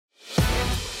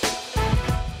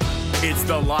It's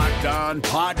the Locked On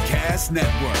Podcast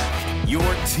Network, your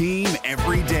team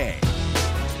every day.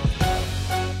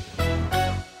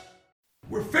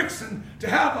 We're fixing to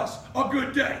have us a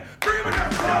good day.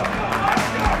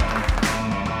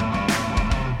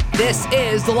 This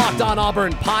is the Locked On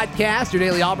Auburn podcast, your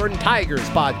daily Auburn Tigers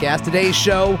podcast. Today's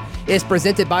show is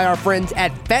presented by our friends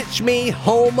at Fetch Me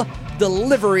Home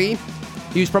Delivery.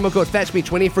 Use promo code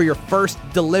FetchMe20 for your first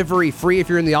delivery free if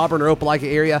you're in the Auburn or Opelika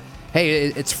area. Hey,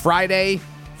 it's Friday.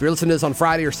 If you're listening to this on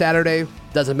Friday or Saturday,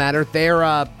 doesn't matter.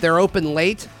 They're open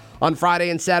late on Friday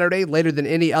and Saturday, later than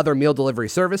any other meal delivery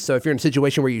service. So if you're in a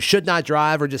situation where you should not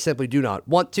drive or just simply do not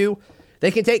want to,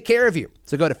 they can take care of you.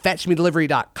 So go to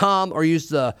FetchMeDelivery.com or use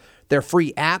their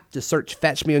free app. Just search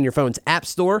Fetch Me on your phone's app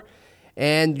store,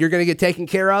 and you're going to get taken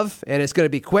care of, and it's going to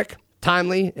be quick,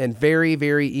 timely, and very,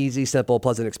 very easy, simple,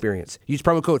 pleasant experience. Use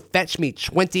promo code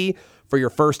FetchMe20 for your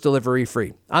first delivery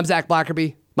free. I'm Zach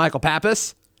Blackerby. Michael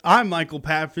Pappas. I'm Michael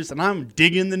Pappas, and I'm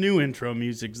digging the new intro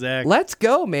music, Zach. Let's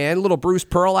go, man. A little Bruce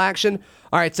Pearl action.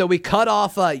 All right, so we cut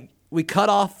off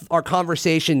our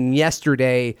conversation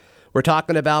yesterday. We're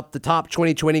talking about the top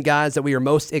 2020 guys that we are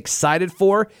most excited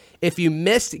for. If you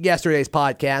missed yesterday's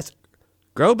podcast,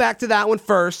 go back to that one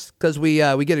first, because we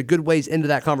get a good ways into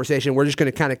that conversation. We're just going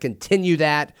to kind of continue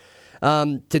that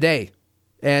today.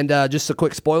 And just a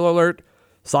quick spoiler alert,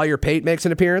 Sawyer Pate makes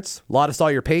an appearance. A lot of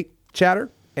Sawyer Pate chatter.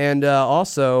 And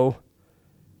also,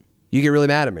 you get really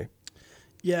mad at me.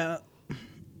 Yeah,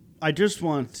 I just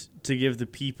want to give the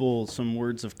people some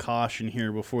words of caution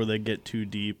here before they get too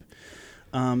deep.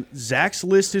 Zach's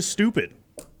list is stupid,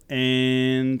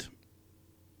 and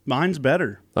mine's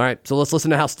better. All right, so let's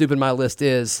listen to how stupid my list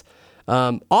is.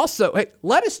 Also, hey,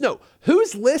 let us know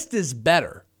whose list is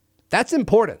better. That's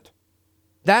important.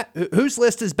 Whose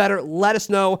list is better? Let us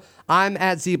know. I'm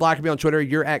at Z Blackerby on Twitter.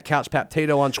 You're at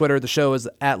CouchPaptato on Twitter. The show is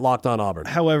at Locked On Auburn.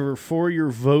 However, for your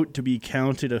vote to be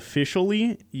counted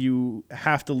officially, you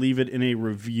have to leave it in a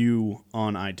review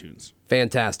on iTunes.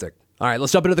 Fantastic. All right,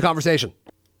 let's jump into the conversation.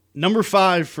 Number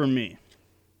 5 for me,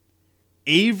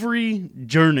 Avery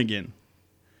Jernigan,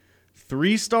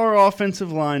 3-star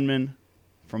offensive lineman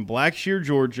from Blackshear,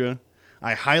 Georgia.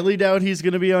 I highly doubt he's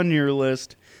going to be on your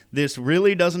list. This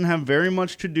really doesn't have very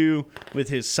much to do with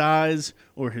his size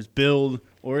or his build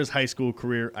or his high school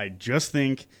career. I just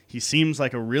think he seems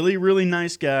like a really, really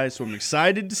nice guy, so I'm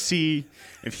excited to see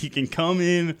if he can come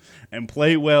in and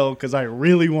play well, because I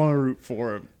really want to root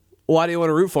for him. Why do you want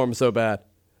to root for him so bad?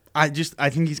 I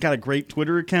think he's got a great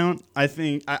Twitter account. I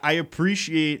think I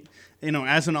appreciate,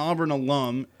 as an Auburn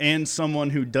alum and someone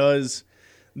who does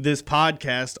this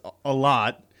podcast a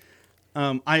lot,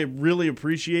 I really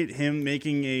appreciate him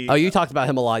making a... Oh, you talked about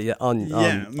him a lot on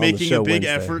making the show a big Wednesday.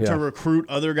 effort to recruit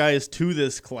other guys to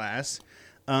this class.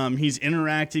 He's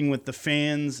interacting with the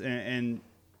fans and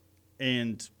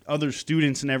other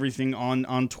students and everything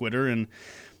on Twitter, and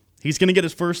he's going to get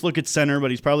his first look at center,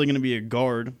 but he's probably going to be a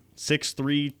guard.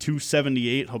 6'3",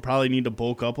 278. He'll probably need to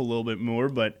bulk up a little bit more,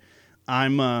 but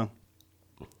I'm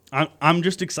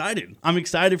just excited. I'm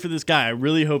excited for this guy. I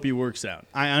really hope he works out.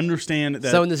 I understand that.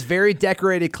 So in this very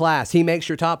decorated class, he makes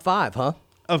your top 5, huh?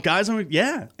 Of guys,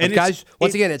 yeah. And guys,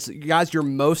 once again, it's guys you're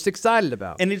most excited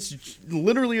about. And it's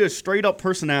literally a straight up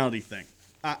personality thing.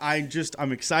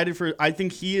 I'm excited for. I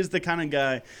think he is the kind of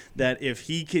guy that if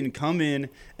he can come in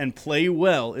and play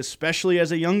well, especially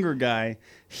as a younger guy,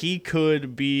 he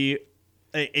could be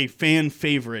a fan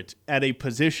favorite at a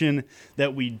position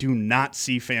that we do not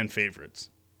see fan favorites.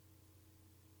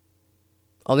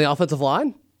 On the offensive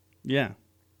line? Yeah.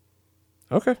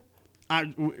 Okay.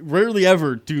 I rarely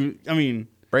ever do. I mean,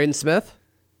 Braden Smith?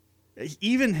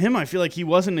 Even him, I feel like he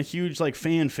wasn't a huge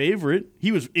fan favorite.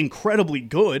 He was incredibly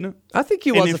good. I think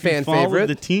he was a fan favorite.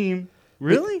 The team,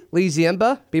 really? Lee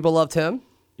Ziemba, people loved him.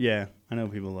 Yeah, I know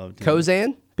people loved him.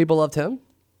 Kozan, people loved him.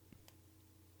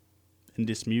 And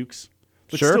Dismukes.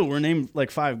 But sure. Still, we're named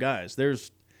 5 guys. There's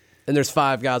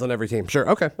 5 guys on every team. Sure,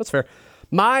 okay, that's fair.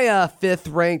 My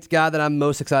 5th ranked guy that I'm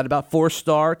most excited about,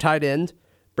 4-star tight end,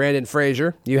 Brandon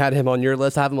Frazier. You had him on your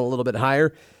list. I have him a little bit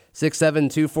higher,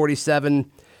 6'7", 247.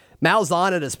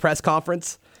 Malzahn at his press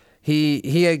conference,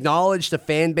 he acknowledged the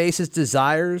fan base's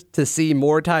desires to see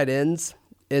more tight ends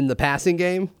in the passing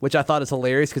game, which I thought is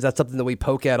hilarious because that's something that we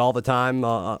poke at all the time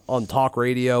on talk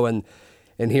radio and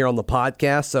here on the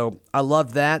podcast. So I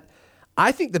love that.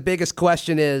 I think the biggest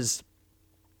question is,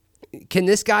 can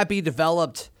this guy be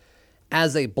developed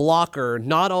as a blocker,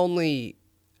 not only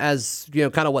as,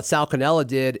 kind of what Sal Cannella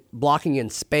did, blocking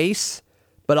in space,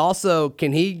 but also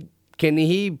can he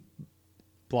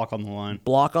block on the line?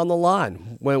 Block on the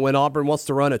line when Auburn wants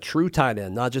to run a true tight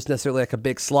end, not just necessarily like a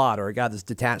big slot or a guy that's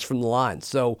detached from the line.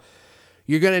 So,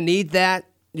 You're going to need that.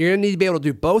 You're going to need to be able to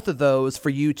do both of those for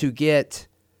you to get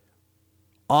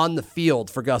on the field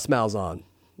for Gus Malzahn.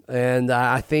 And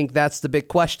I think that's the big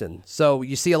question. So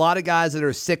you see a lot of guys that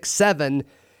are 6'7",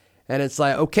 and it's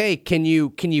like, okay, can you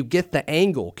get the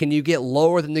angle? Can you get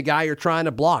lower than the guy you're trying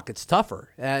to block? It's tougher.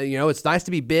 It's nice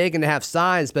to be big and to have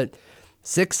size, but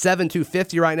 6'7",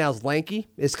 250 right now is lanky.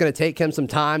 It's going to take him some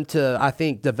time to, I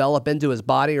think, develop into his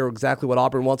body or exactly what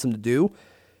Auburn wants him to do.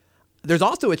 There's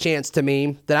also a chance to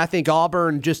me that I think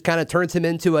Auburn just kind of turns him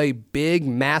into a big,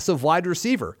 massive wide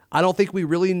receiver. I don't think we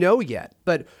really know yet.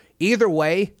 But either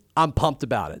way, I'm pumped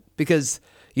about it because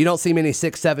you don't see many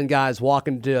 6'7" guys walk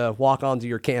onto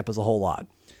your campus a whole lot.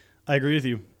 I agree with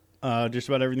you. Just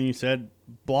about everything you said.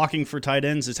 Blocking for tight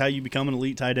ends is how you become an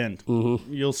elite tight end.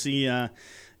 Mm-hmm. You'll see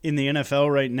in the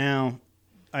NFL right now,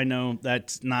 I know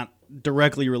that's not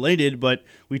directly related, but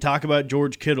we talk about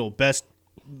George Kittle,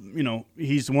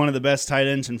 he's one of the best tight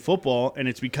ends in football, and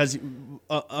it's because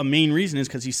a main reason is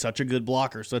because he's such a good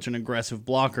blocker, such an aggressive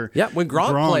blocker. Yeah, when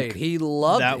Gronk played, he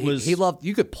loved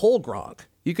you could pull Gronk.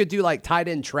 You could do like tight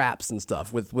end traps and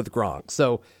stuff with Gronk.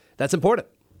 So that's important.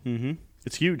 Mm-hmm.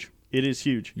 It's huge. It is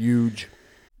huge. Huge.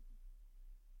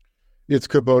 It's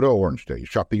Kubota Orange Day.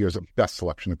 Shop the year's best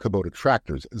selection of Kubota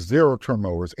tractors, zero-turn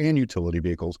mowers, and utility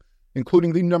vehicles,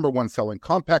 including the #1 selling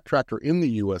compact tractor in the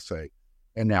USA.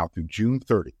 And now through June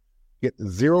 30, get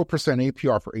 0%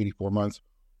 APR for 84 months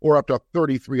or up to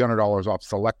 $3,300 off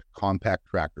select compact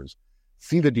tractors.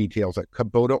 See the details at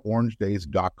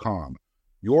KubotaOrangeDays.com.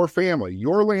 Your family,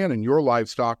 your land, and your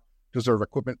livestock deserve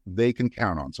equipment they can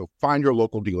count on. So find your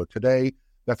local dealer today.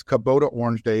 That's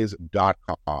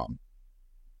KubotaOrangeDays.com.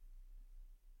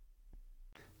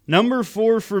 Number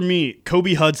 4 for me,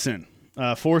 Kobe Hudson.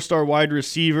 4-star wide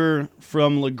receiver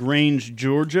from LaGrange,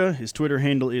 Georgia. His Twitter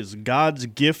handle is God's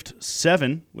Gift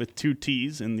 7 with 2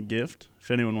 T's in the gift, if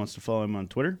anyone wants to follow him on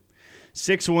Twitter.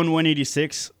 6'1",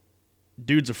 186.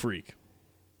 Dude's a freak.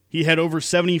 He had over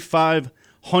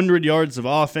 7,500 yards of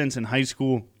offense in high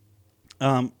school.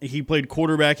 He played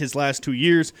quarterback his last 2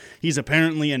 years. He's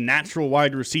apparently a natural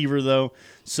wide receiver, though,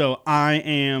 so I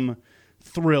am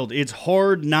thrilled. It's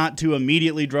hard not to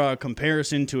immediately draw a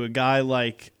comparison to a guy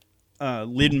like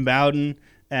Lyndon Bowden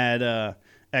at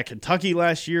Kentucky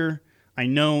last year. I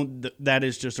know that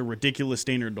is just a ridiculous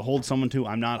standard to hold someone to.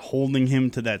 I'm not holding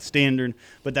him to that standard,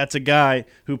 but that's a guy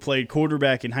who played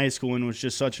quarterback in high school and was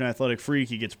just such an athletic freak.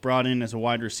 He gets brought in as a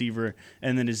wide receiver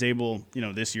and then is able,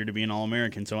 this year to be an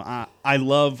All-American. So I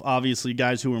love, obviously,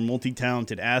 guys who are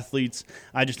multi-talented athletes.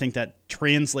 I just think that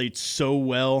translates so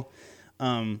well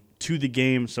to the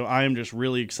game. So I am just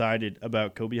really excited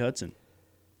about Kobe Hudson.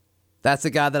 That's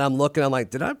the guy that I'm like,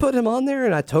 did I put him on there?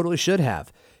 And I totally should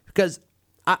have. Because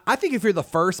I think if you're the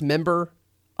first member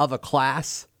of a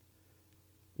class,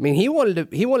 I mean, he wanted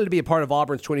to be a part of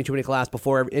Auburn's 2020 class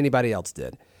before anybody else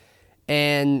did.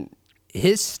 And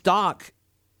his stock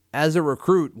as a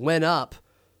recruit went up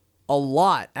a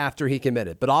lot after he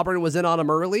committed. But Auburn was in on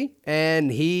him early,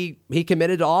 and he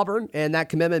committed to Auburn, and that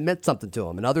commitment meant something to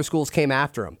him, and other schools came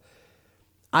after him.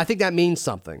 I think that means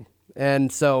something.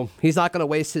 And so he's not going to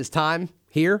waste his time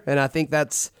here, and I think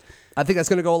that's going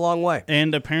to go a long way.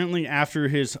 And apparently after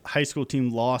his high school team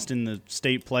lost in the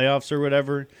state playoffs or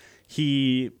whatever,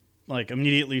 he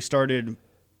immediately started,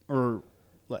 or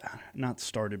not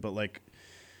started, but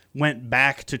went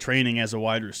back to training as a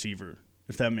wide receiver,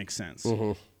 if that makes sense.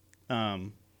 Mm-hmm.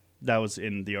 That was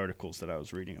in the articles that I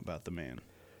was reading about the man.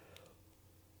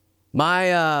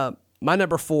 My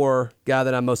number 4 guy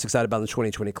that I'm most excited about in the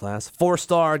 2020 class,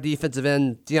 4-star defensive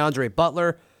end DeAndre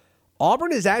Butler.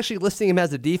 Auburn is actually listing him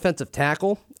as a defensive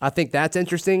tackle. I think that's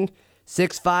interesting.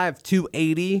 6'5",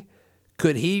 280.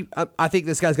 Could he? I think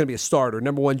this guy's going to be a starter.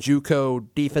 Number 1 JUCO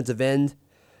defensive end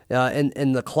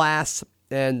in the class,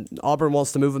 and Auburn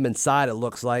wants to move him inside, it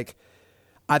looks like.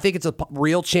 I think it's a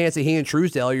real chance that he and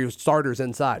Truesdale are your starters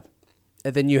inside.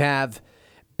 And then you have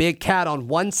Big Cat on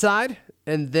one side,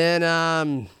 and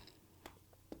then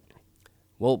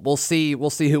we'll see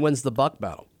who wins the buck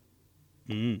battle.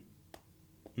 He's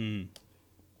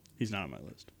not on my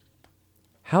list.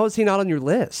 How is he not on your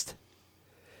list?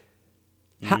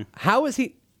 How is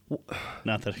he?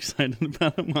 Not that excited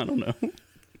about him. I don't know.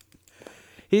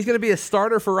 He's going to be a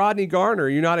starter for Rodney Garner.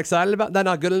 You're not excited about that?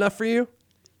 Not good enough for you?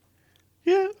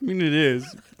 Yeah, I mean, it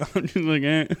is. I'm just like,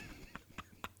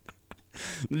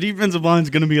 The defensive line's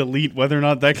going to be elite whether or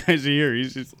not that guy's here.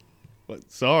 He's just,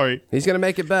 sorry. He's going to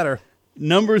make it better.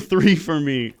 Number 3 for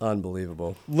me.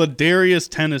 Unbelievable. Ladarius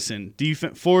Tennyson,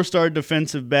 4-star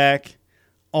defensive back,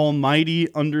 almighty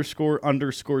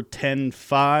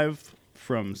 __10.5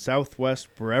 from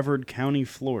Southwest Brevard County,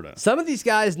 Florida. Some of these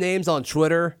guys' names on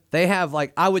Twitter, they have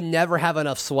like, I would never have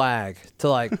enough swag to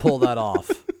like pull that off.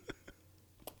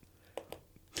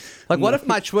 Like, what if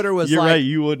my Twitter was You're like, right,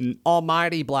 you wouldn't.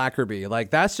 Almighty Blackerby? Like,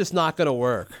 that's just not going to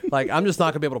work. Like, I'm just not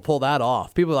going to be able to pull that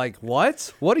off. People are like,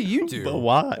 what? What do you do? But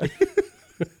why?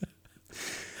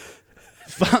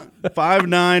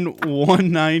 5'9",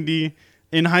 190.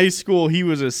 In high school, he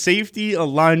was a safety, a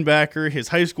linebacker, his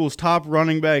high school's top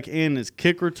running back, and his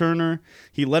kick returner.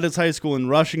 He led his high school in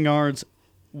rushing yards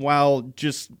while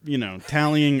just,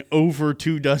 tallying over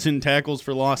 24 tackles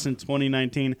for loss in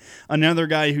 2019. Another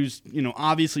guy who's,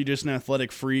 obviously just an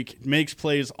athletic freak, makes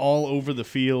plays all over the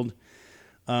field.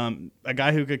 A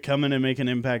guy who could come in and make an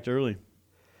impact early.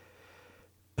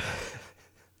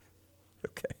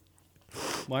 Okay.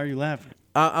 Why are you laughing?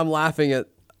 I'm laughing at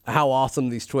how awesome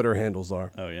these Twitter handles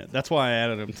are. Oh, yeah. That's why I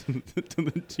added them to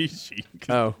the cheat sheet.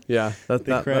 Oh, yeah.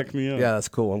 They crack me up. Yeah, that's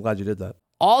cool. I'm glad you did that.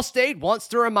 Allstate wants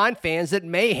to remind fans that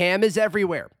mayhem is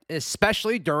everywhere,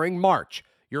 especially during March.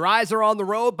 Your eyes are on the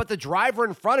road, but the driver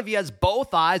in front of you has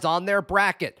both eyes on their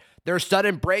bracket. Their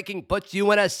sudden braking puts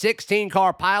you in a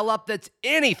 16-car pileup that's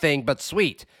anything but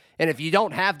sweet. And if you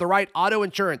don't have the right auto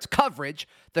insurance coverage,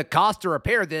 the cost to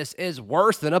repair this is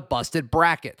worse than a busted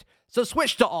bracket. So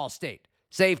switch to Allstate.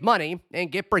 Save money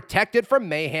and get protected from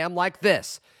mayhem like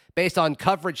this. Based on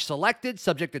coverage selected,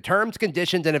 subject to terms,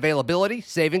 conditions, and availability,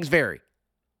 savings vary.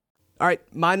 All right,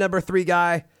 my number 3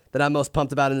 guy that I'm most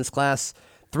pumped about in this class,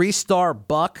 3-star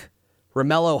Buck,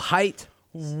 Romello Height.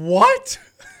 What?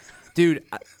 Dude,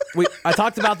 I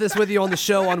talked about this with you on the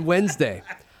show on Wednesday.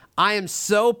 I am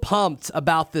so pumped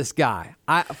about this guy.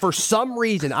 For some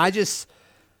reason,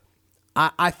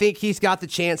 I think he's got the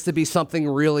chance to be something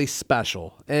really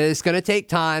special. And it's going to take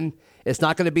time. It's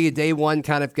not going to be a day one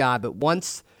kind of guy. But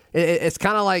once, it's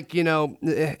kind of like,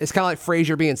 it's kind of like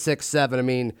Frazier being 6'7". I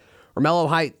mean, Romello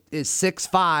Height is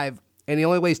 6'5", and he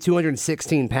only weighs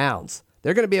 216 pounds.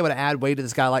 They're going to be able to add weight to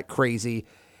this guy like crazy.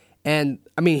 And,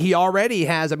 I mean, he already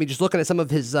has, just looking at some of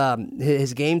his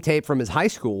game tape from his high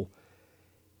school,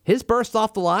 his burst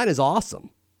off the line is awesome.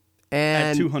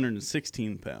 And at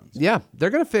 216 pounds. Yeah, they're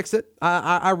going to fix it.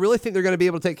 I really think they're going to be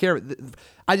able to take care of it.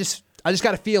 I just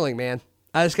got a feeling, man.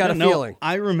 I just got a feeling.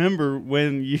 I remember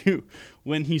when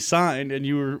he signed and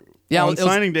you were on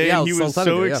signing day, yeah, and he was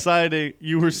so excited.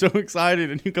 You were so excited,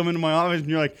 and you come into my office and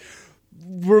you're like,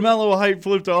 Romello Height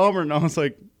flipped to Auburn. And I was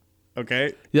like,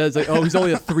 okay. Yeah, it's like, oh, he's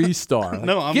only a 3-star. Like,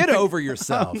 no, get over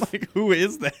yourself. I'm like, who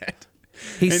is that?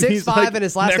 He's 6'5", and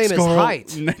his last name is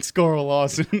Height. Next Carl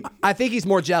Lawson. I think he's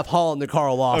more Jeff Hall than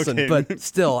Carl Lawson, okay. But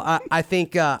still, I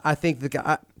think the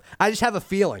guy. I just have a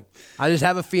feeling.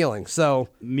 So,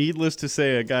 needless to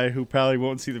say, a guy who probably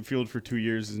won't see the field for 2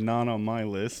 years is not on my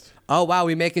list. Oh wow,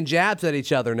 we making jabs at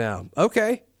each other now.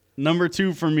 Okay. Number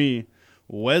 2 for me,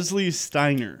 Wesley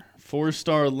Steiner,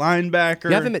 4-star linebacker.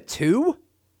 You have him at 2?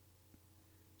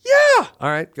 Yeah. All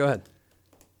right, go ahead.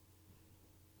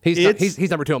 He's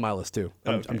number 2 on my list too.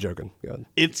 I'm joking. Go ahead.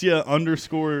 It's ya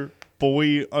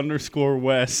 _boy_Wes.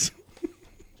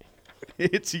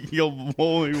 It's your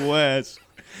boy Wes.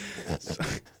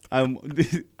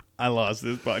 I lost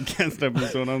this podcast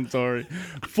episode. I'm sorry.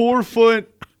 4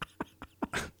 foot,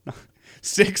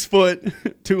 6 foot,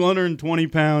 220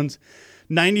 pounds,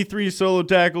 93 solo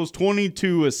tackles,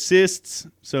 22 assists.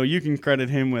 So you can credit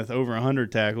him with over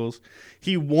 100 tackles.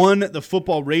 He won the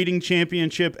football rating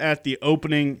championship at the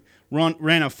opening.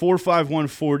 Ran a 4.5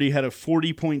 140, had a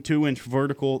 40.2-inch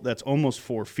vertical. That's almost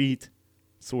 4 feet,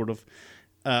 sort of.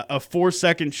 A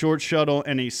 4-second short shuttle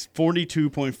and a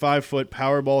 42.5-foot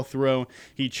power ball throw.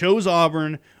 He chose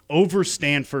Auburn over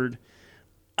Stanford.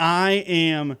 I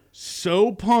am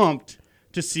so pumped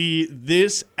to see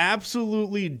this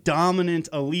absolutely dominant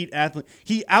elite athlete.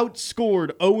 He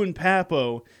outscored Owen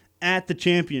Papo at the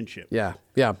championship. Yeah.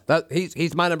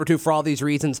 He's my number 2 for all these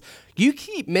reasons. You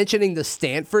keep mentioning the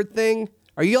Stanford thing.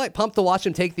 Are you like pumped to watch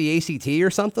him take the ACT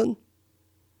or something?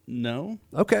 No.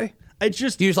 Okay. Do you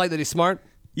just like that he's smart?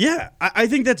 Yeah, I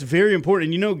think that's very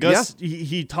important. Gus,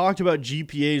 he talked about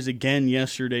GPAs again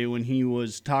yesterday when he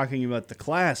was talking about the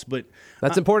class. But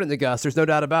that's important to Gus. There's no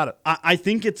doubt about it. I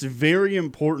think it's very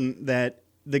important that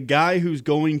the guy who's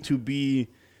going to be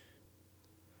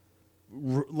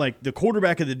like the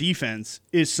quarterback of the defense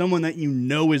is someone that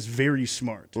is very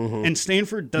smart. Mm-hmm. And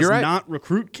Stanford does not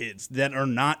recruit kids that are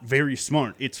not very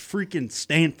smart. It's freaking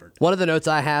Stanford. One of the notes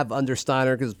I have under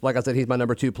Steiner, because like I said, he's my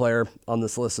number 2 player on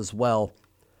this list as well.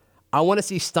 I want to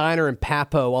see Steiner and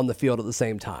Papo on the field at the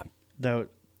same time. That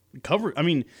cover. I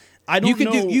mean, I don't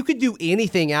know. You could do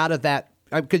anything out of that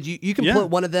because you can put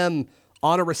one of them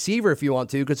on a receiver if you want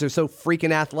to, because they're so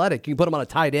freaking athletic. You can put them on a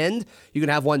tight end. You can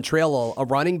have one trail a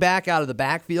running back out of the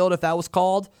backfield if that was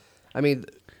called. I mean,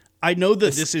 I know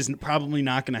that this is probably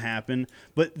not going to happen,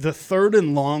 but the 3rd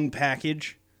and long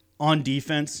package on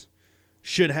defense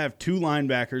should have 2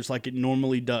 linebackers like it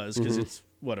normally does, because it's,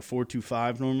 a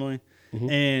 4-2-5 normally?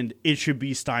 And it should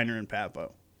be Steiner and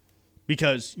Papo.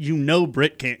 Because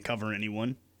Britt can't cover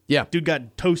anyone. Yeah. Dude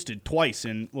got toasted twice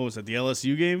in, the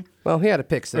LSU game? Well, he had a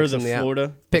pick 6. Or the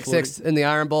Florida? Pick 6 in the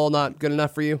Iron Bowl, not good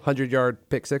enough for you? 100-yard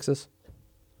pick 6s?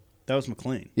 That was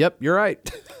McLean. Yep, you're right.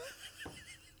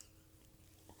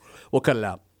 We'll cut it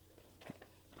out.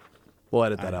 We'll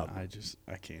edit that out. I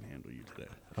can't handle you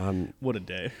today. What a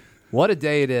day. What a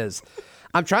day it is.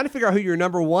 I'm trying to figure out who your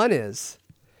number 1 is.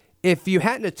 If you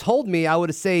hadn't have told me, I would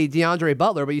have said DeAndre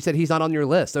Butler, but you said he's not on your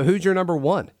list. So who's your number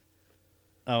 1?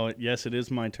 Oh, yes, it is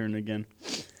my turn again.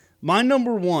 My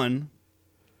number 1,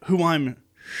 who I'm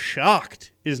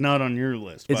shocked is not on your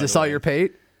list. Is it Sawyer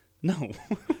Pate? No.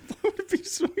 Why would it be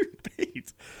Sawyer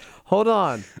Pate? Hold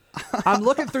on. I'm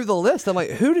looking through the list. I'm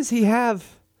like, who does he have?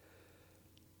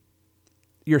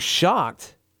 You're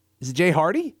shocked. Is it Jay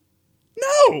Hardy?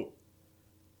 No.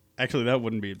 Actually, that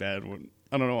wouldn't be a bad one.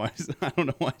 I don't know why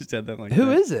I said that like that.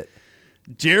 Who is it?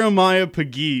 Jeremiah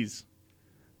Pegues,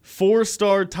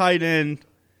 4-star tight end,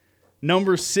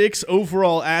 number 6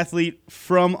 overall athlete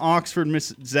from Oxford,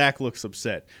 Mississippi. Zach looks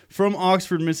upset. From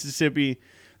Oxford, Mississippi.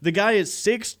 The guy is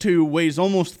 6'2", weighs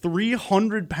almost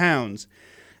 300 pounds.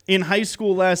 In high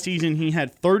school last season, he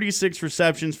had 36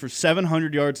 receptions for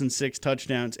 700 yards and 6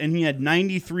 touchdowns, and he had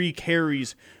 93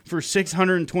 carries for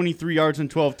 623 yards and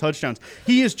 12 touchdowns.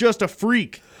 He is just a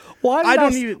freak. Why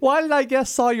did I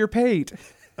guess Sawyer Pate?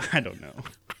 I don't know.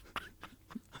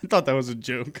 I thought that was a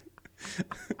joke.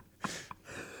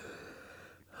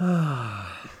 No,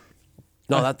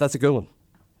 that's a good one.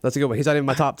 That's a good one. He's not even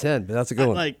my top 10, but that's a good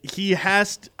one.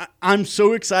 I'm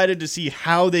so excited to see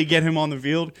how they get him on the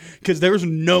field, because there's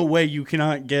no way you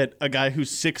cannot get a guy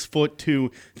who's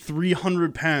 6'2",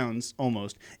 300 pounds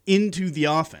almost into the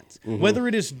offense. Whether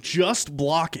it is just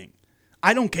blocking,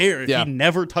 I don't care if he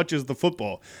never touches the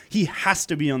football. He has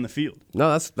to be on the field. No,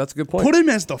 that's a good point. Put him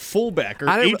as the fullback or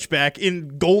H-back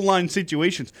in goal line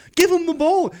situations. Give him the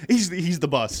ball. He's the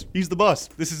bus. He's the bus.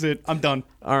 This is it. I'm done.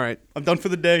 All right. I'm done for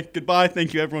the day. Goodbye.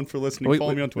 Thank you, everyone, for listening.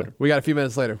 Follow me on Twitter. We got a few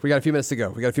minutes later. We got a few minutes to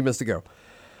go.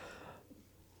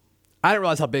 I didn't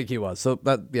realize how big he was. So,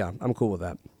 I'm cool with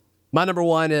that. My number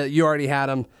 1, you already had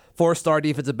him. 4-star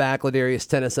defensive back, Ladarius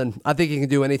Tennyson. I think he can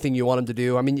do anything you want him to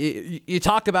do. I mean, you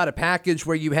talk about a package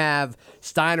where you have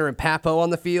Steiner and Papo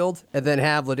on the field and then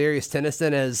have Ladarius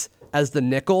Tennyson as the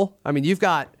nickel. I mean, you've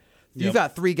got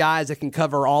 3 guys that can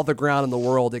cover all the ground in the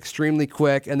world extremely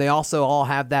quick, and they also all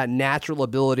have that natural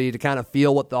ability to kind of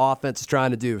feel what the offense is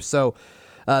trying to do. So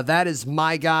that is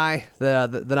my guy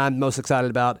that I'm most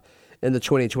excited about in the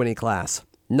 2020 class.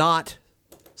 Not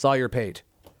Sawyer Pate.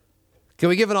 Can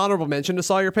we give an honorable mention to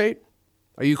Sawyer Pate?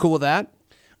 Are you cool with that?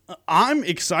 I'm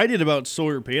excited about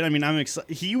Sawyer Pate. I mean,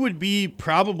 he would be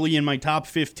probably in my top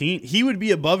 15. He would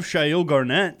be above Shail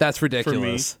Garnett. That's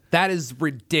ridiculous. That is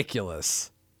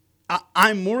ridiculous.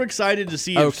 I'm more excited to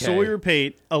see if Sawyer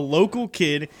Pate, a local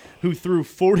kid who threw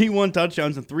 41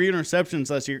 touchdowns and 3 interceptions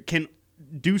last year, can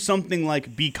do something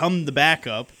like become the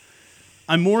backup.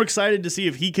 I'm more excited to see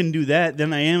if he can do that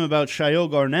than I am about Shail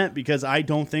Garnett, because I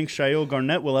don't think Shail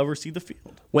Garnett will ever see the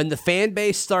field. When the fan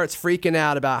base starts freaking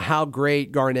out about how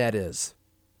great Garnett is,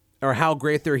 or how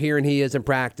great they're hearing he is in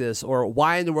practice, or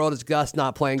why in the world is Gus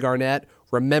not playing Garnett,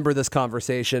 remember this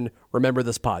conversation, remember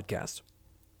this podcast.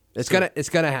 It's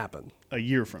gonna happen. A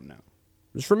year from now.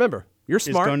 Just remember, you're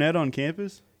smart. Is Garnett on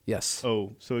campus? Yes.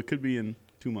 Oh, so it could be in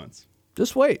 2 months.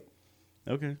 Just wait.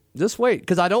 Okay. Just wait,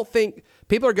 because I don't think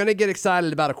people are going to get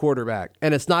excited about a quarterback,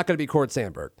 and it's not going to be Cord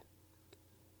Sandberg.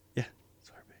 Yeah.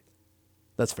 Sorry, babe.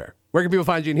 That's fair. Where can people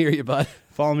find you and hear you, bud?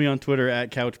 Follow me on Twitter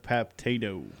at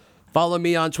CouchPaptato. Follow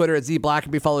me on Twitter at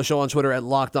ZBlackerby. Follow the show on Twitter at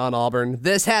Locked On Auburn.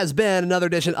 This has been another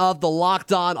edition of the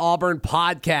Locked On Auburn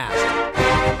podcast.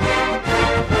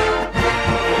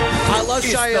 I love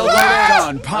Shail. Locked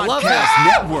On Podcast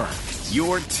Network.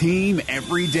 Your team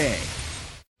every day.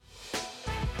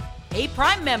 Hey,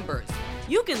 Prime members,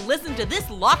 you can listen to this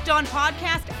Locked On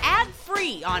podcast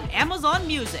ad-free on Amazon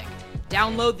Music.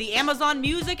 Download the Amazon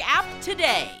Music app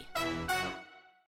today.